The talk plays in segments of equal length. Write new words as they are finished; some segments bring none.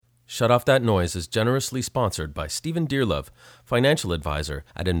Shut Off That Noise is generously sponsored by Stephen Dearlove, financial advisor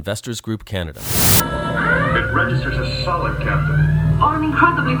at Investors Group Canada. It registers as solid, Captain. Or an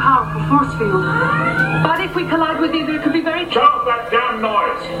incredibly powerful force field. But if we collide with either, it could be very... Shut off that damn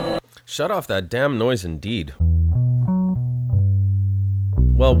noise! Shut off that damn noise indeed.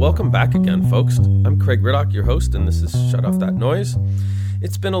 Well, welcome back again, folks. I'm Craig Riddock, your host, and this is Shut Off That Noise.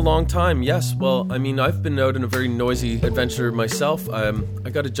 It's been a long time, yes. Well, I've been out in a very noisy adventure myself. I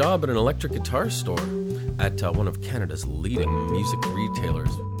got a job at an electric guitar store at one of Canada's leading music retailers.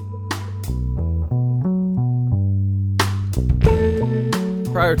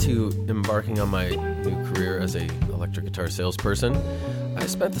 Prior to embarking on my new career as an electric guitar salesperson, I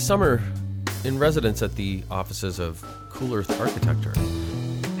spent the summer in residence at the offices of Cool Earth Architecture.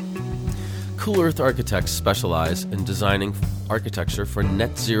 Cool Earth Architects specialize in designing architecture for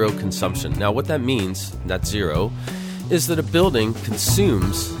net zero consumption. Now, what that means, net zero, is that a building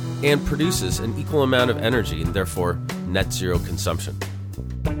consumes and produces an equal amount of energy and therefore net zero consumption.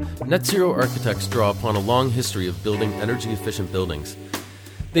 Net zero architects draw upon a long history of building energy-efficient buildings.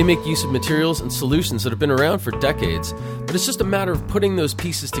 They make use of materials and solutions that have been around for decades, but it's just a matter of putting those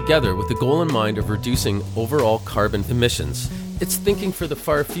pieces together with the goal in mind of reducing overall carbon emissions. It's thinking for the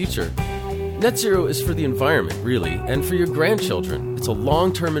far future. Net zero is for the environment, really, and for your grandchildren. It's a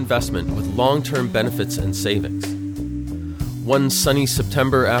long-term investment with long-term benefits and savings. One sunny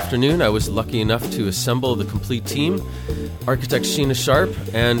September afternoon, I was lucky enough to assemble the complete team. Architect Sheena Sharp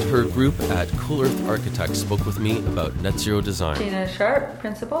and her group at Cool Earth Architects spoke with me about net zero design. Sheena Sharp,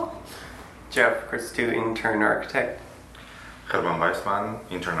 principal. Jeff Christou, intern architect. Herman Weissman,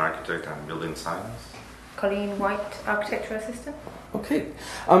 intern architect and building science. Colleen White, architectural assistant. Okay,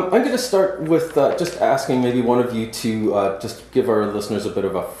 I'm going to start with just asking maybe one of you to just give our listeners a bit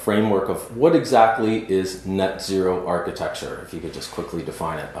of a framework of what exactly is net zero architecture, if you could just quickly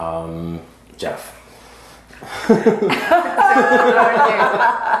define it. Jeff.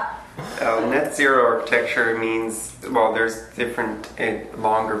 Net zero architecture means, well, there's different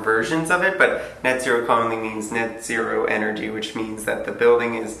longer versions of it, but net zero commonly means net zero energy, which means that the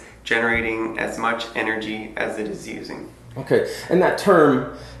building is generating as much energy as it is using. Okay, and that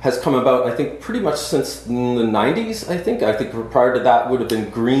term has come about, I think, pretty much since the 90s, I think. I think prior to that would have been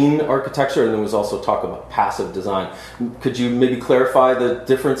green architecture, and there was also talk about passive design. Could you maybe clarify the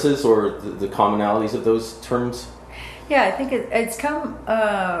differences or the commonalities of those terms? Yeah, I think it's come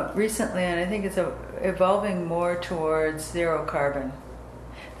recently, and I think it's evolving more towards zero carbon.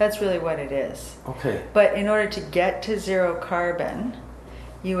 That's really what it is. Okay. But in order to get to zero carbon,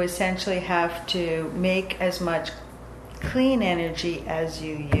 you essentially have to make as much clean energy as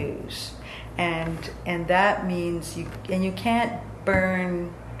you use, and that means you can't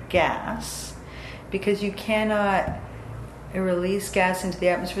burn gas because you cannot release gas into the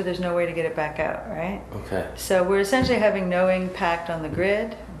atmosphere. There's no way to get it back out, right? Okay. So we're essentially having no impact on the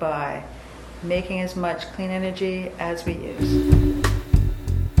grid by making as much clean energy as we use.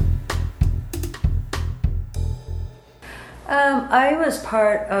 I was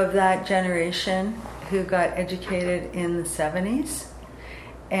part of that generation who got educated in the 70s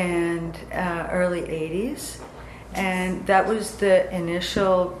and early 80s. And that was the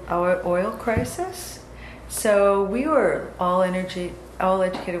initial oil crisis. So we were all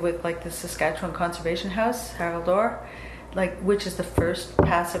educated with like the Saskatchewan Conservation House, Harold Orr, which is the first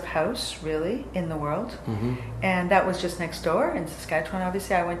passive house really in the world. Mm-hmm. And that was just next door in Saskatchewan.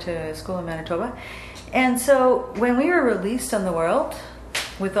 Obviously, I went to school in Manitoba. And so when we were released on the world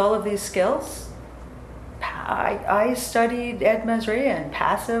with all of these skills, I studied Ed Masria and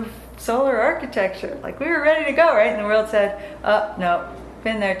passive solar architecture. Like, we were ready to go, right? And the world said, oh, no,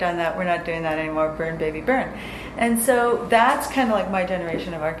 been there, done that. We're not doing that anymore. Burn, baby, burn. And so that's kind of like my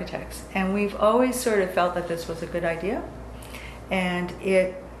generation of architects. And we've always sort of felt that this was a good idea. And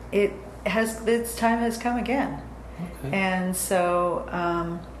its time has come again. Okay. And so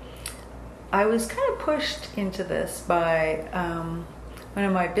I was kind of pushed into this by one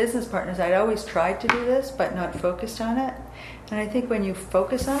of my business partners. I'd always tried to do this, but not focused on it. And I think when you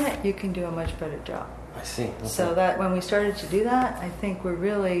focus on it, you can do a much better job. I see. Okay. So that when we started to do that, I think we're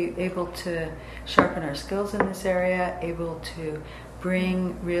really able to sharpen our skills in this area, able to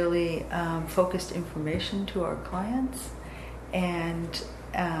bring really focused information to our clients. And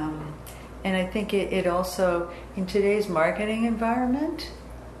I think it also, in today's marketing environment,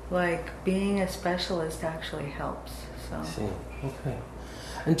 like being a specialist actually helps. So. I see. Okay.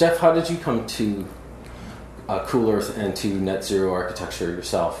 And Jeff, how did you come to Cool Earth and to net zero architecture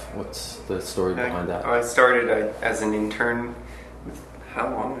yourself? What's the story behind that? I started as an intern.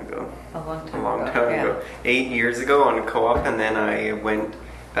 How long ago? A long time ago. 8 years ago on a co-op, and then I went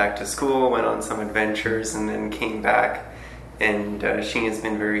back to school, went on some adventures, and then came back. And Sheena has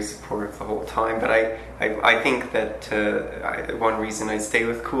been very supportive the whole time. But I think that one reason I stay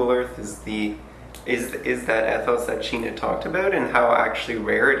with Cool Earth is that ethos that Sheena talked about, and how actually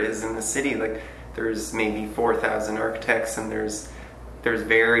rare it is in the city. Like, there's maybe 4,000 architects, and there's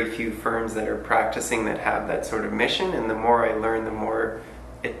very few firms that are practicing that have that sort of mission. And the more I learn, the more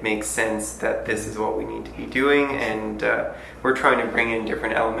it makes sense that this is what we need to be doing. And we're trying to bring in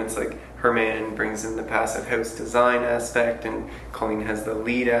different elements. Like, Herman brings in the passive house design aspect, and Colleen has the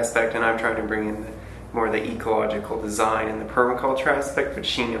lead aspect, and I'm trying to bring in more the ecological design and the permaculture aspect, but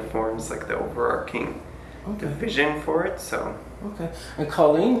Sheena forms like the overarching vision for it. So okay. And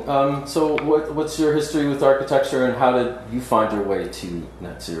Colleen, so what's your history with architecture, and how did you find your way to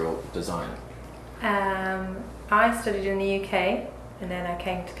net zero design? I studied in the UK, and then I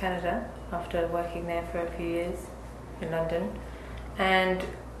came to Canada after working there for a few years in London. And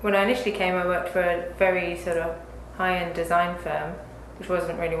when I initially came, I worked for a very sort of high-end design firm, which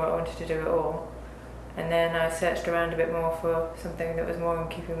wasn't really what I wanted to do at all. And then I searched around a bit more for something that was more in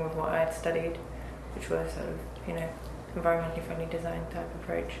keeping with what I had studied, which was sort of, environmentally friendly design type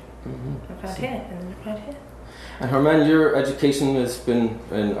approach. Mm-hmm. I found here, and then applied here. And Herman, your education has been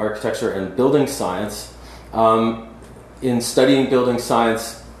in architecture and building science. In studying building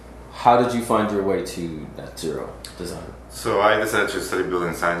science, how did you find your way to net zero design? So I decided to study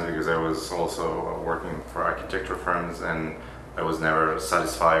building science because I was also working for architecture firms, and I was never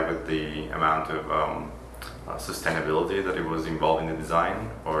satisfied with the amount of sustainability that it was involved in the design,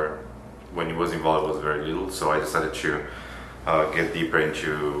 or when it was involved it was very little. So I decided to get deeper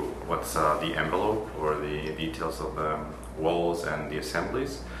into what's the envelope or the details of the walls and the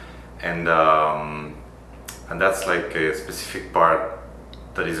assemblies, and that's like a specific part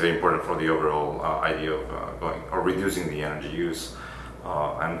that is very important for the overall idea of going or reducing the energy use,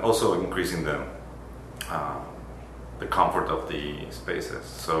 and also increasing the comfort of the spaces.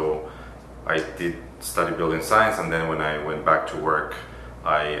 So I did study building science, and then when I went back to work,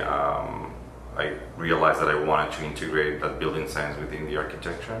 I realized that I wanted to integrate that building science within the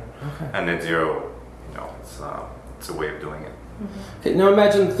architecture. Okay. And net zero, it's a way of doing it. Mm-hmm. Okay, now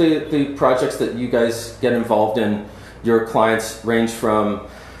imagine the projects that you guys get involved in. Your clients range from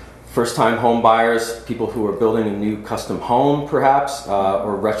first-time home buyers, people who are building a new custom home perhaps,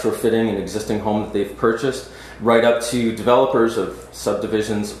 or retrofitting an existing home that they've purchased, right up to developers of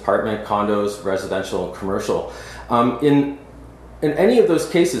subdivisions, apartment, condos, residential, and commercial. In any of those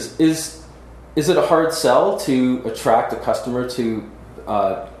cases, is it a hard sell to attract a customer to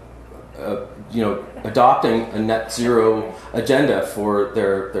adopting a net zero agenda for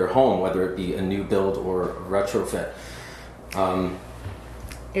their home, whether it be a new build or a retrofit?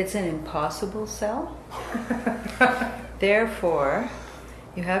 It's an impossible sell. Therefore,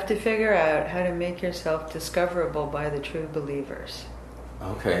 you have to figure out how to make yourself discoverable by the true believers.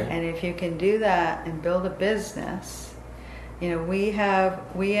 Okay. And if you can do that and build a business, we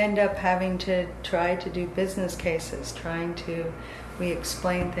end up having to try to do business cases, we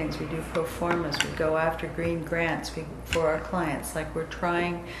explain things, we do pro formas, we go after green grants for our clients. Like, we're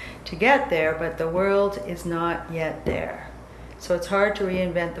trying to get there, but the world is not yet there. So it's hard to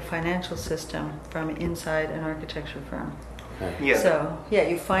reinvent the financial system from inside an architecture firm. Okay. Yeah. So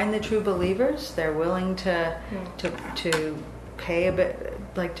you find the true believers. They're willing to pay a bit,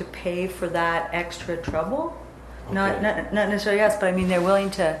 like to pay for that extra trouble. Okay. Not necessarily us, but I mean they're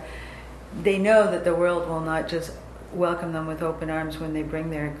willing to. They know that the world will not just welcome them with open arms when they bring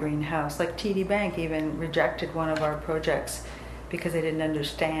their greenhouse. Like TD Bank even rejected one of our projects because they didn't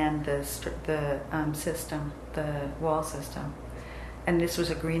understand the system, the wall system. And this was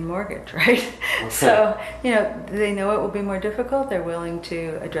a green mortgage, right? Okay. So, they know it will be more difficult. They're willing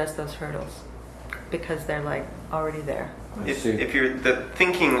to address those hurdles because they're like already there. If you're the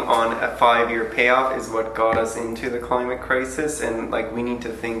thinking on a 5-year payoff is what got us into the climate crisis, and like we need to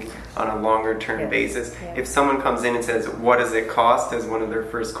think on a longer term basis. Yeah. If someone comes in and says, "What does it cost?" as one of their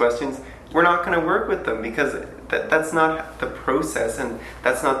first questions, we're not going to work with them because that's not the process, and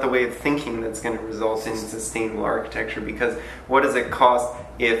that's not the way of thinking that's going to result in sustainable architecture. Because what does it cost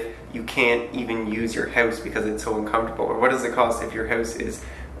if you can't even use your house because it's so uncomfortable? Or what does it cost if your house is...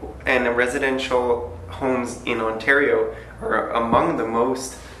 And the residential homes in Ontario are among the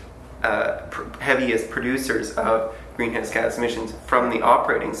most heaviest producers of greenhouse gas emissions from the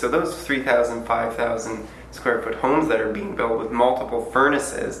operating. So those 3,000, 5,000 square foot homes that are being built with multiple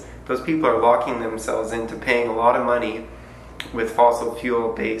furnaces, those people are locking themselves into paying a lot of money with fossil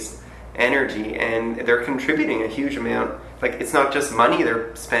fuel based energy, and they're contributing a huge amount. Like, it's not just money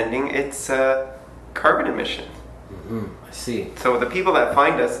they're spending, it's carbon emissions. I see. So the people that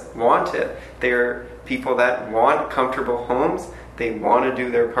find us want it. They're people that want comfortable homes. They want to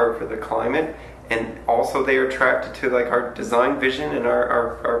do their part for the climate, and also they are attracted to like our design vision and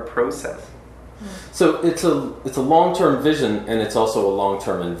our process. So it's a long-term vision, and it's also a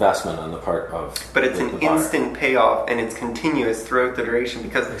long-term investment on the part of. But it's an buyer. instant payoff, and it's continuous throughout the duration.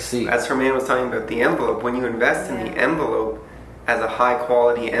 Because as Herman was talking about the envelope, when you invest in the envelope as a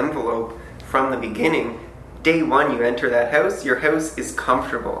high-quality envelope from the beginning, day one you enter that house, your house is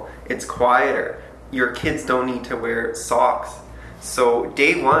comfortable. It's quieter. Your kids don't need to wear socks. So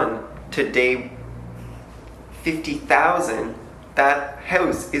day one to day 50,000. That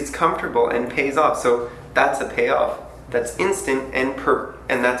house is comfortable and pays off. So that's a payoff. That's instant and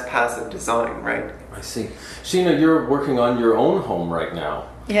that's passive design, right? I see. Sheena, you're working on your own home right now.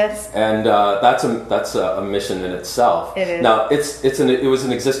 Yes. And that's a mission in itself. It is. Now it was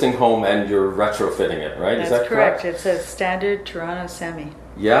an existing home, and you're retrofitting it, right? That's is that correct? It's a standard Toronto semi.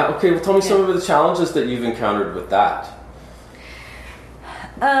 Yeah. Okay. Well, tell me some of the challenges that you've encountered with that.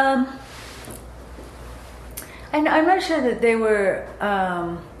 And I'm not sure that they were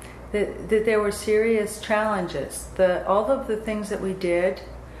that there were serious challenges. All of the things that we did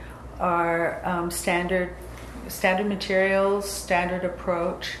are standard materials, standard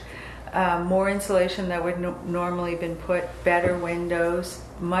approach, more insulation that would normally been put, better windows,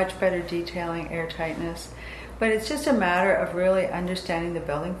 much better detailing, air tightness. But it's just a matter of really understanding the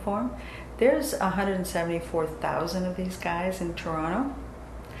building form. There's 174,000 of these guys in Toronto.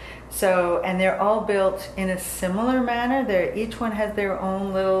 So, and they're all built in a similar manner. Each one has their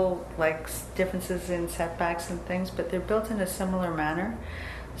own little differences in setbacks and things, but they're built in a similar manner.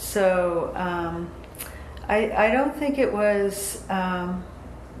 So, I don't think it was.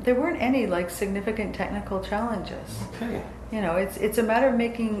 There weren't any significant technical challenges. Okay. It's a matter of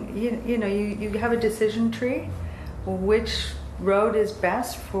making. You have a decision tree. Which road is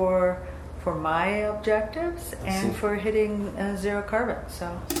best for my objectives and for hitting zero carbon.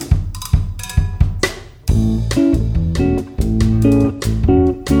 So.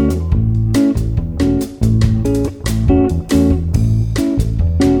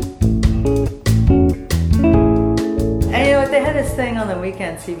 And they had this thing on the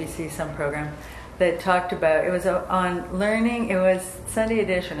weekend, CBC, some program, that talked about, it was on learning, it was Sunday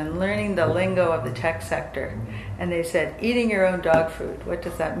edition, and learning the lingo of the tech sector. And they said, eating your own dog food. What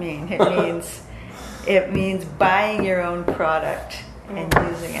does that mean? It means buying your own product and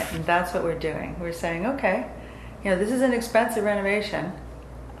using it. And that's what we're doing. We're saying, okay, this is an expensive renovation.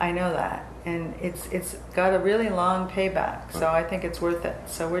 I know that. And it's got a really long payback. So I think it's worth it.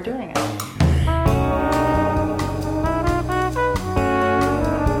 So we're doing it.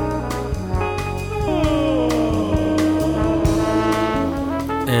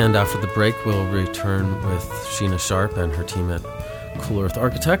 And after the break, we'll return with Sheena Sharp and her team at Cool Earth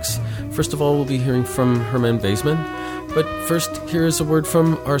Architects. First of all, we'll be hearing from Herman Baseman. But first, here is a word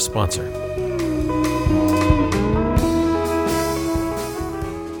from our sponsor.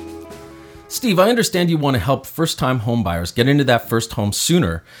 Steve, I understand you want to help first-time homebuyers get into that first home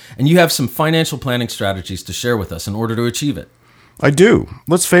sooner, and you have some financial planning strategies to share with us in order to achieve it. I do.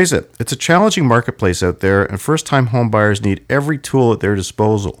 Let's face it, it's a challenging marketplace out there, and first-time homebuyers need every tool at their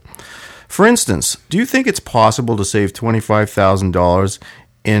disposal. For instance, do you think it's possible to save $25,000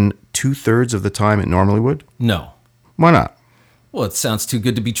 in 2/3 of the time it normally would? No. Why not? Well, it sounds too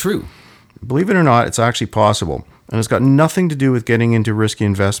good to be true. Believe it or not, it's actually possible, and it's got nothing to do with getting into risky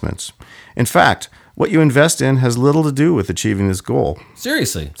investments. In fact, what you invest in has little to do with achieving this goal.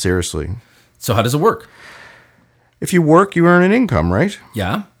 Seriously? Seriously. So how does it work? If you work, you earn an income, right?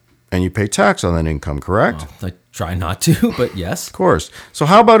 Yeah. And you pay tax on that income, correct? Well, I try not to, but yes. Of course. So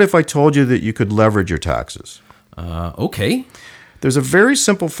how about if I told you that you could leverage your taxes? Okay. There's a very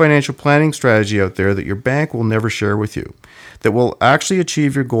simple financial planning strategy out there that your bank will never share with you that will actually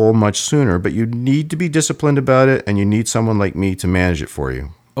achieve your goal much sooner, but you need to be disciplined about it, and you need someone like me to manage it for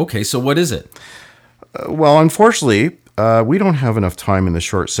you. Okay, so what is it? Well, unfortunately, we don't have enough time in the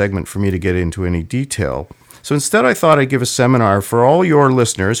short segment for me to get into any detail. So instead, I thought I'd give a seminar for all your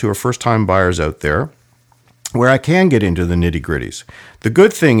listeners who are first-time buyers out there, where I can get into the nitty-gritties. The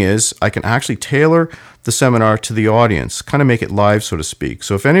good thing is I can actually tailor the seminar to the audience, kind of make it live, so to speak.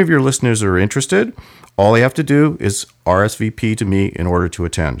 So if any of your listeners are interested, all they have to do is RSVP to me in order to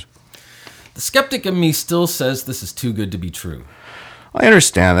attend. The skeptic in me still says this is too good to be true. I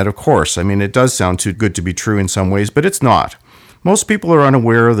understand that, of course. I mean, it does sound too good to be true in some ways, but it's not. Most people are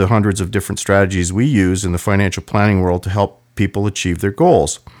unaware of the hundreds of different strategies we use in the financial planning world to help people achieve their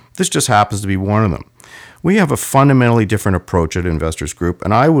goals. This just happens to be one of them. We have a fundamentally different approach at Investors Group,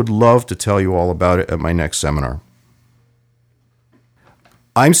 and I would love to tell you all about it at my next seminar.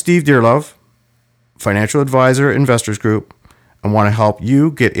 I'm Steve Dearlove, financial advisor at Investors Group, and want to help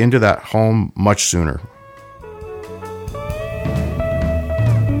you get into that home much sooner.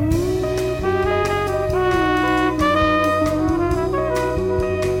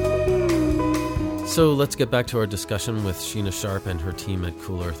 So let's get back to our discussion with Sheena Sharp and her team at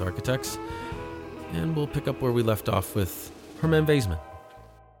Cool Earth Architects, and we'll pick up where we left off with Herman Weisman.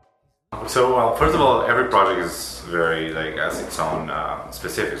 So, well, first of all, every project is very, has its own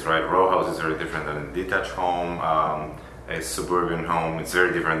specifics, right? Row house is very different than a detached home. A suburban home is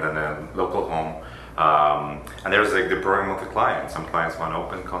very different than a local home. And there's the program of the client. Some clients want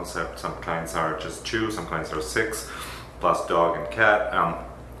open concept, some clients are just 2, some clients are 6, plus dog and cat.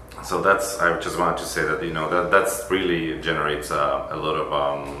 So I just wanted to say that, that's really generates a lot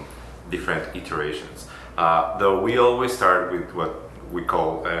of different iterations. Though we always start with what we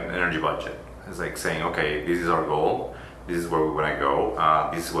call an energy budget. It's like saying, okay, this is our goal, this is where we want to go,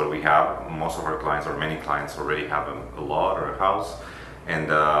 this is what we have. Most of our clients, or many clients, already have a lot or a house, and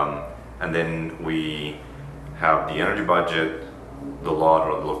then we have the energy budget, the lot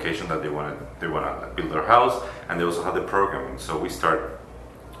or the location that they want to build their house, and they also have the programming. So we start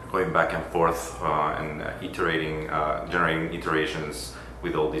going back and forth and iterating, generating iterations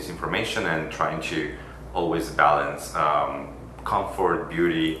with all this information and trying to always balance comfort,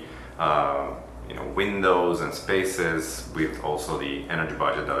 beauty, windows and spaces with also the energy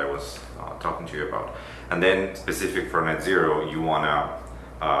budget that I was talking to you about. And then specific for net zero, you want to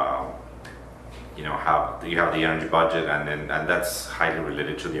you have the energy budget, and that's highly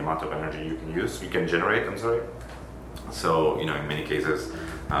related to the amount of energy you can generate. So in many cases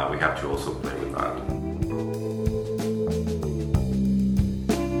we have to also play with that.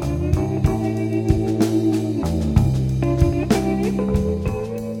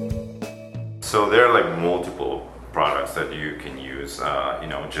 So there are multiple products that you can use.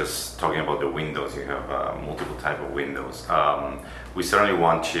 Just talking about the windows, you have multiple type of windows. We certainly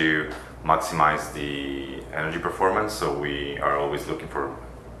want to maximize the energy performance, so we are always looking for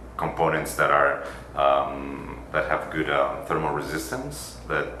components that are that have good thermal resistance,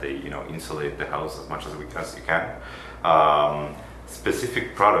 that they insulate the house as much as you can.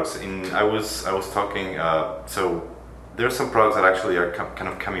 Specific products. I was talking. So there are some products that actually are kind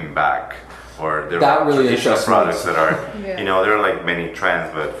of coming back. Or there are really traditional products that are, there are many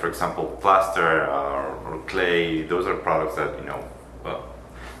trends, but for example, plaster or clay, those are products that,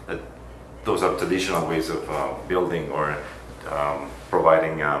 those are traditional ways of building or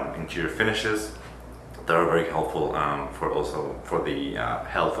providing interior finishes that are very helpful for the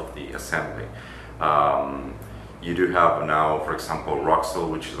health of the assembly. You do have now, for example, Roxwool,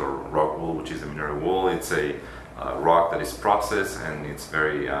 which is rock wool, which is a mineral wool. It's a rock that is processed, and it's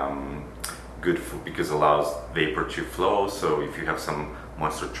very good because it allows vapor to flow. So if you have some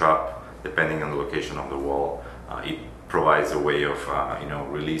moisture trap, depending on the location of the wall, it provides a way of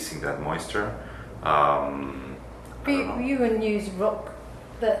releasing that moisture. You wouldn't use rock,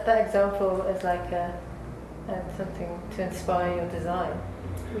 that example as something to inspire your design,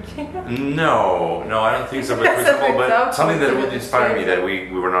 would you? No, I don't think so. But for example, but something that would inspire me that we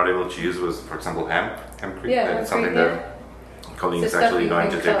were not able to use was, for example, hempcrete. Yeah, it's something that Colleen is actually going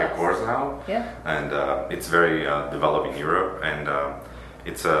to take a course now, and it's very developed in Europe, and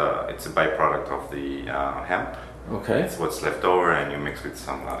it's a byproduct of the hemp. Okay. It's what's left over, and you mix with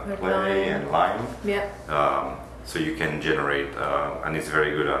some clay and lime. Yeah. So you can generate, and it's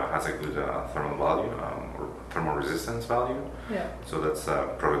very good. Has a good thermal value, or thermal resistance value. Yeah. So that's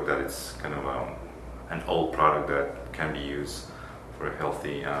a product that it's kind of an old product that can be used for a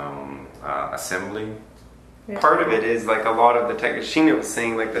healthy assembly. Yeah. Part of it is a lot of the tech. Sheena was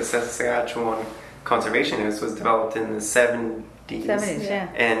saying the Saskatchewan Conservation House was developed in the 70s.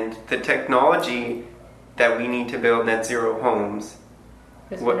 And the technology that we need to build net zero homes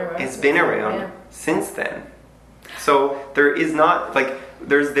has been around since then. So there is not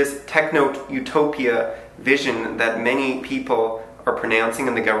there's this techno utopia vision that many people are pronouncing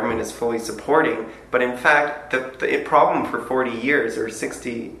and the government is fully supporting, but in fact the problem for 40 years or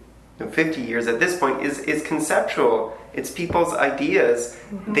 50 years at this point is conceptual. It's people's ideas.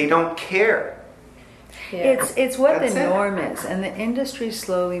 Mm-hmm. They don't care. Yeah. It's what the norm is, and the industry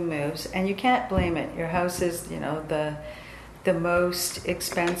slowly moves, and you can't blame it. Your house is the most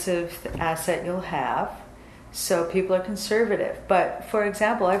expensive asset you'll have, so people are conservative. But for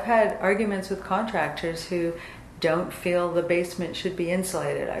example, I've had arguments with contractors who don't feel the basement should be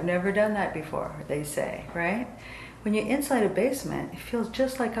insulated. I've never done that before, they say, right? When you insulate a basement, it feels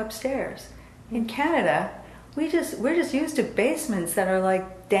just like upstairs. In Canada, we're just used to basements that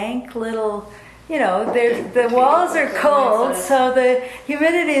are dank little, the walls are cold, so the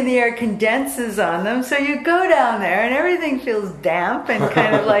humidity in the air condenses on them. So you go down there and everything feels damp and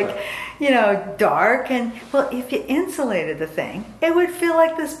kind of like, dark. And well, if you insulated the thing, it would feel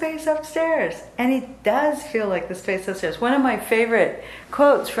like the space upstairs. And it does feel like the space upstairs. One of my favorite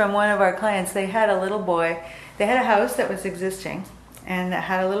quotes from one of our clients, they had a little boy. They had a house that was existing and that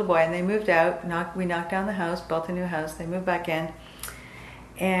had a little boy, and they moved out. We knocked down the house, built a new house. They moved back in.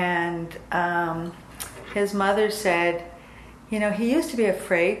 And his mother said, he used to be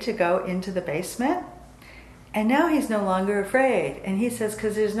afraid to go into the basement, and now he's no longer afraid. And he says,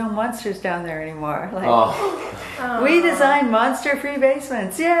 because there's no monsters down there anymore. We designed monster-free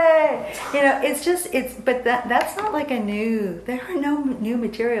basements. Yay! But that's not like there are no new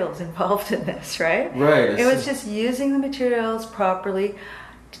materials involved in this, right? Right. It was just using the materials properly,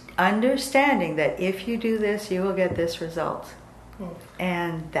 understanding that if you do this, you will get this result.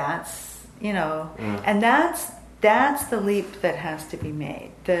 And that's and that's the leap that has to be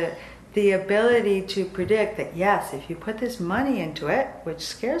made. The ability to predict that, yes, if you put this money into it, which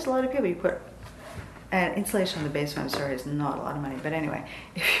scares a lot of people, you put insulation in the basement, I'm sorry, is not a lot of money, but anyway,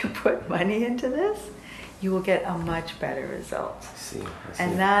 if you put money into this, you will get a much better result. I see.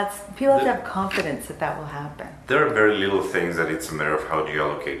 And people have to have confidence that will happen. There are very little things that it's a matter of how do you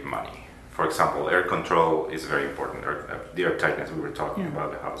allocate money. For example, air control is very important. The air tightness, we were talking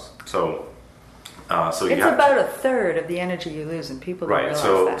about the house. So it's about a third of the energy you lose, and people don't realize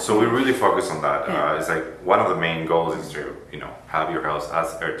that. So we really focus on that. It's like one of the main goals is to have your house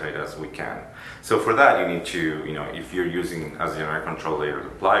as airtight as we can. So for that, you need to if you're using as an air control layer the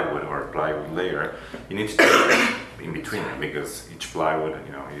plywood or a plywood layer, you need to take in between them, because each plywood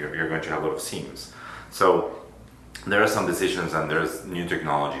you're going to have a lot of seams. So there are some decisions, and there's new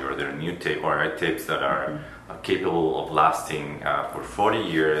technology, or there are new tapes that are capable of lasting for 40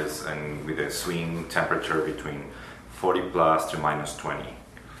 years and with a swing temperature between 40 plus to minus 20,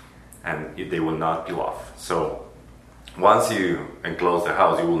 and they will not peel off. So once you enclose the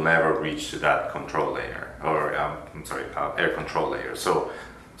house, you will never reach to that control layer, or air control layer. So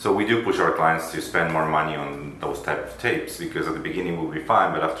we do push our clients to spend more money on those type of tapes, because at the beginning we'll be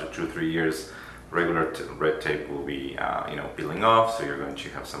fine, but after 2-3 years, regular red tape will be peeling off, so you're going to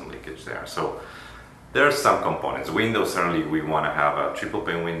have some leakage there. So there are some components. Windows, certainly we want to have triple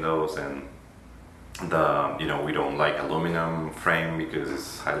pane windows, and we don't like aluminum frame because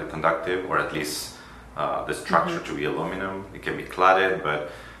it's highly conductive, or at least the structure to be aluminum. It can be cladded,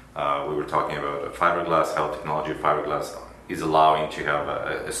 but we were talking about fiberglass, how technology of fiberglass is allowing to have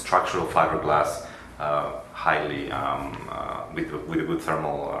a structural fiberglass highly with a good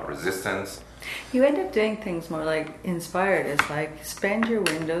thermal resistance. You end up doing things more like inspired. It's like spend your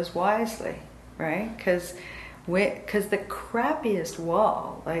windows wisely, right? Because the crappiest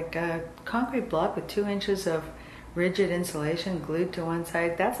wall, like a concrete block with 2 inches of rigid insulation glued to one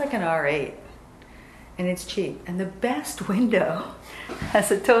side, that's like an R8, and it's cheap. And the best window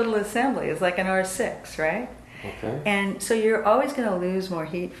as a total assembly is like an R6, right? Okay. And so you're always going to lose more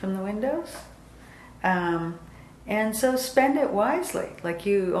heat from the windows. And so spend it wisely. Like,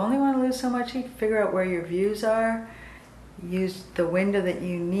 you only want to lose so much heat. Figure out where your views are. Use the window that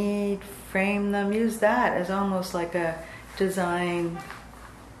you need. Frame them. Use that as almost like a design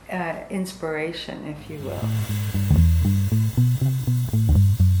inspiration, if you will.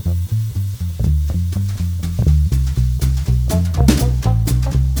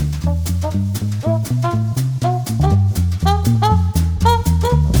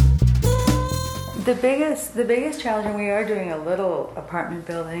 The biggest challenge, and we are doing a little apartment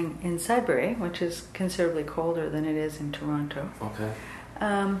building in Sudbury, which is considerably colder than it is in Toronto. Okay.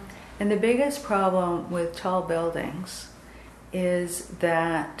 And the biggest problem with tall buildings is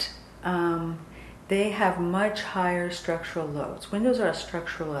that they have much higher structural loads. Windows are a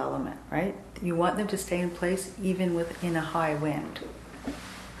structural element, right? You want them to stay in place even within a high wind.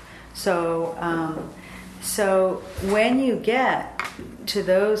 So when you get to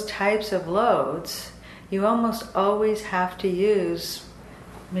those types of loads, you almost always have to use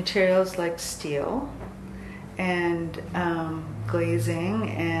materials like steel and glazing,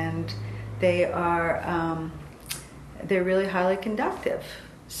 and they're really highly conductive.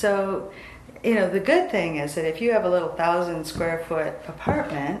 So, the good thing is that if you have a little 1,000 square foot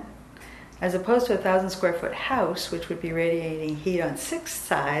apartment, as opposed to a 1,000 square foot house, which would be radiating heat on 6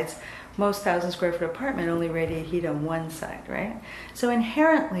 sides, most 1,000 square foot apartment only radiate heat on one side, right? So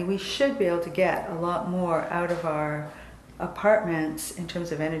inherently, we should be able to get a lot more out of our apartments in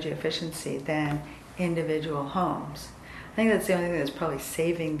terms of energy efficiency than individual homes. I think that's the only thing that's probably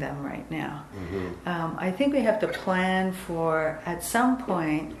saving them right now. Mm-hmm. I think we have to plan for, at some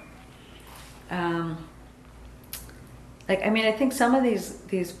point, Like, I mean, I think some of these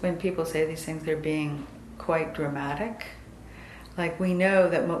when people say these things, they're being quite dramatic. Like, we know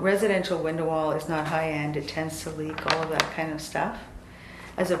that residential window wall is not high end; it tends to leak, all of that kind of stuff.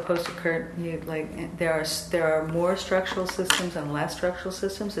 As opposed to curtain, like there are more structural systems and less structural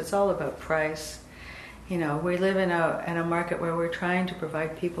systems. It's all about price. You know, we live in a market where we're trying to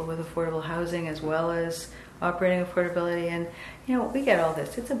provide people with affordable housing as well as operating affordability, and you know, we get all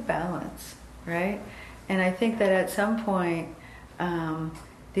this. It's a balance, right? And I think that at some point,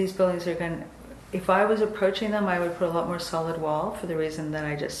 these buildings are going to, if I was approaching them, I would put a lot more solid wall for the reason that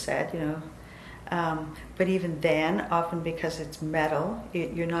I just said, you know. But even then, often because it's metal,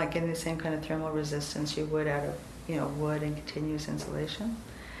 you're not getting the same kind of thermal resistance you would out of, you know, wood and continuous insulation.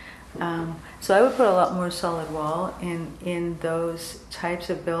 So I would put a lot more solid wall in those types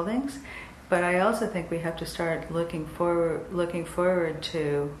of buildings. But I also think we have to start looking forward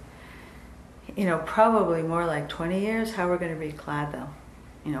to, you know, probably more like 20 years, how we're going to reclad them.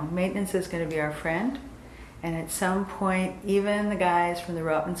 You know, maintenance is going to be our friend. And at some point, even the guys from the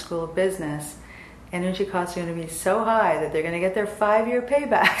Rotman School of Business, energy costs are going to be so high that they're going to get their 5-year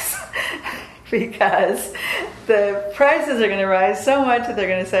paybacks because the prices are going to rise so much that they're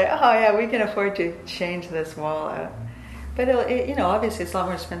going to say, oh yeah, we can afford to change this wall out. But you know, obviously it's a lot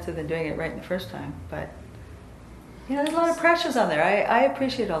more expensive than doing it right the first time. But you know, there's a lot of pressures on there. I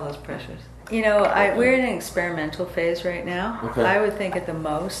appreciate all those pressures. You know, we're in an experimental phase right now. Okay. I would think at the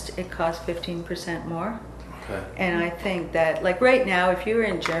most it costs 15% more. Okay. And I think that, like right now, if you were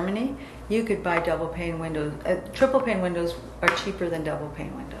in Germany, you could buy double pane windows. Triple pane windows are cheaper than double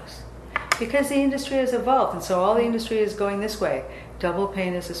pane windows because the industry has evolved, and so all the industry is going this way. Double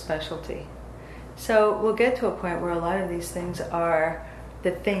pane is a specialty. So we'll get to a point where a lot of these things are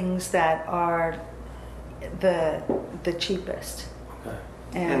the things that are the cheapest. Okay.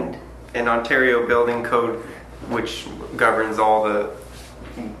 And Ontario Building Code, which governs all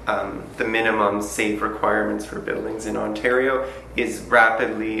the minimum safe requirements for buildings in Ontario, is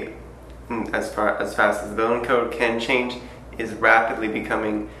rapidly, as fast as the building code can change, is rapidly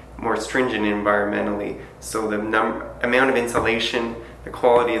becoming more stringent environmentally. So the amount of insulation, the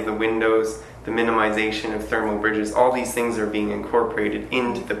quality of the windows, the minimization of thermal bridges, all these things are being incorporated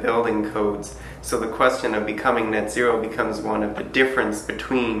into the building codes. So the question of becoming net zero becomes one of the difference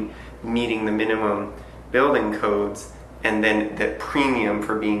between meeting the minimum building codes and then the premium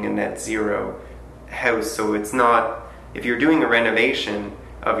for being a net zero house. So it's not, if you're doing a renovation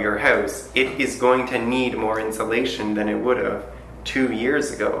of your house, it is going to need more insulation than it would have 2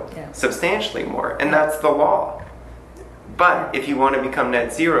 years ago, yeah. Substantially more, and that's the law. But if you want to become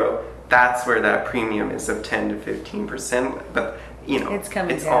net zero, that's where that premium is of 10 to 15%. But you know,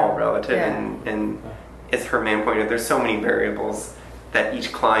 it's all relative, yeah. and as Herman pointed out, there's so many variables that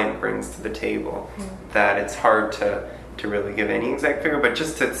each client brings to the table that it's hard to really give any exact figure. But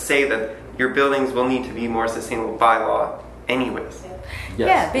just to say that your buildings will need to be more sustainable by law, anyways. Yes.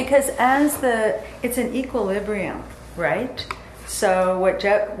 Yeah, because it's an equilibrium, right? So what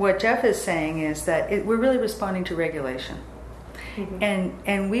Jeff is saying is that we're really responding to regulation. Mm-hmm.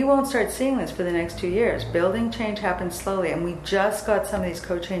 And we won't start seeing this for the next 2 years. Building change happens slowly, and we just got some of these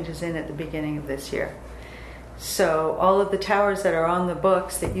code changes in at the beginning of this year. So all of the towers that are on the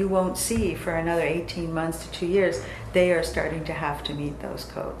books that you won't see for another 18 months to 2 years, they are starting to have to meet those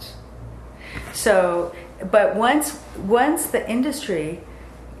codes. So, but once the industry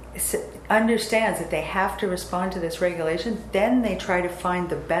understands that they have to respond to this regulation, then they try to find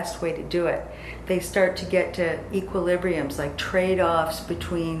the best way to do it. They start to get to equilibriums, like trade-offs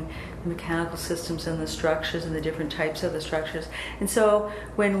between the mechanical systems and the structures and the different types of the structures. And so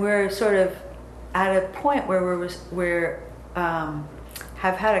when we're sort of at a point where we're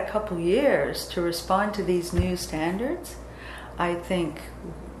have had a couple years to respond to these new standards, I think,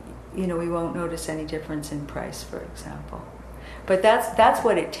 you know, we won't notice any difference in price, for example. But that's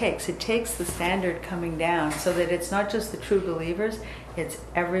what it takes. It takes the standard coming down so that it's not just the true believers, it's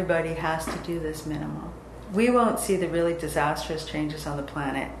everybody has to do this minimum. We won't see the really disastrous changes on the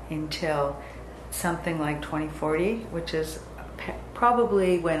planet until something like 2040, which is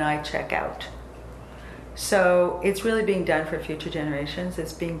probably when I check out. So it's really being done for future generations.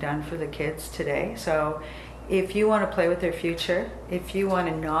 It's being done for the kids today. So if you want to play with their future, if you want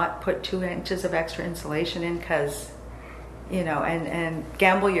to not put 2 inches of extra insulation in because, you know, and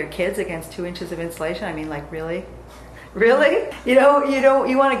gamble your kids against 2 inches of insulation, I mean, like, really? Really? You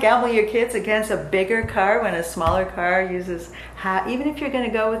want to gamble your kids against a bigger car when a smaller car uses even if you're going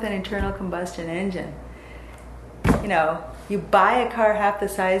to go with an internal combustion engine, you buy a car half the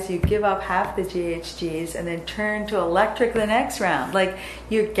size, you give up half the GHGs, and then turn to electric the next round. Like,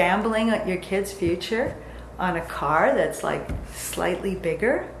 you're gambling on your kid's future on a car that's like slightly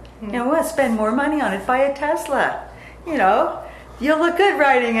bigger. We'll spend more money on it. Buy a Tesla. You'll look good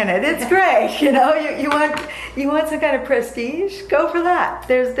riding in it. It's great. You want some kind of prestige? Go for that.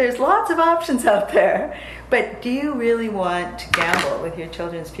 There's lots of options out there. But do you really want to gamble with your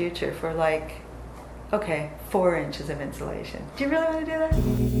children's future for 4 inches of insulation? Do you really want to do that?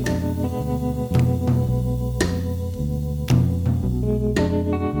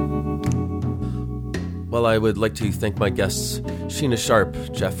 Well, I would like to thank my guests, Sheena Sharp,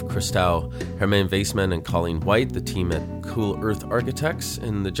 Jeff Christou, Hermaine Vaisman, and Colleen White, the team at Cool Earth Architects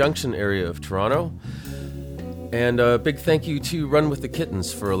in the Junction area of Toronto. And a big thank you to Run With the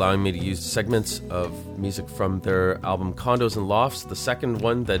Kittens for allowing me to use segments of music from their album Condos and Lofts, the second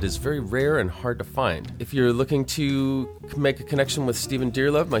one that is very rare and hard to find. If you're looking to make a connection with Stephen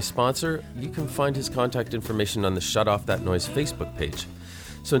Dearlove, my sponsor, you can find his contact information on the Shut Off That Noise Facebook page.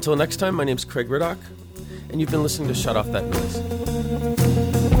 So until next time, my name's Craig Riddoch, and you've been listening to Shut Off That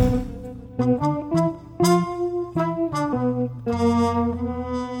Noise.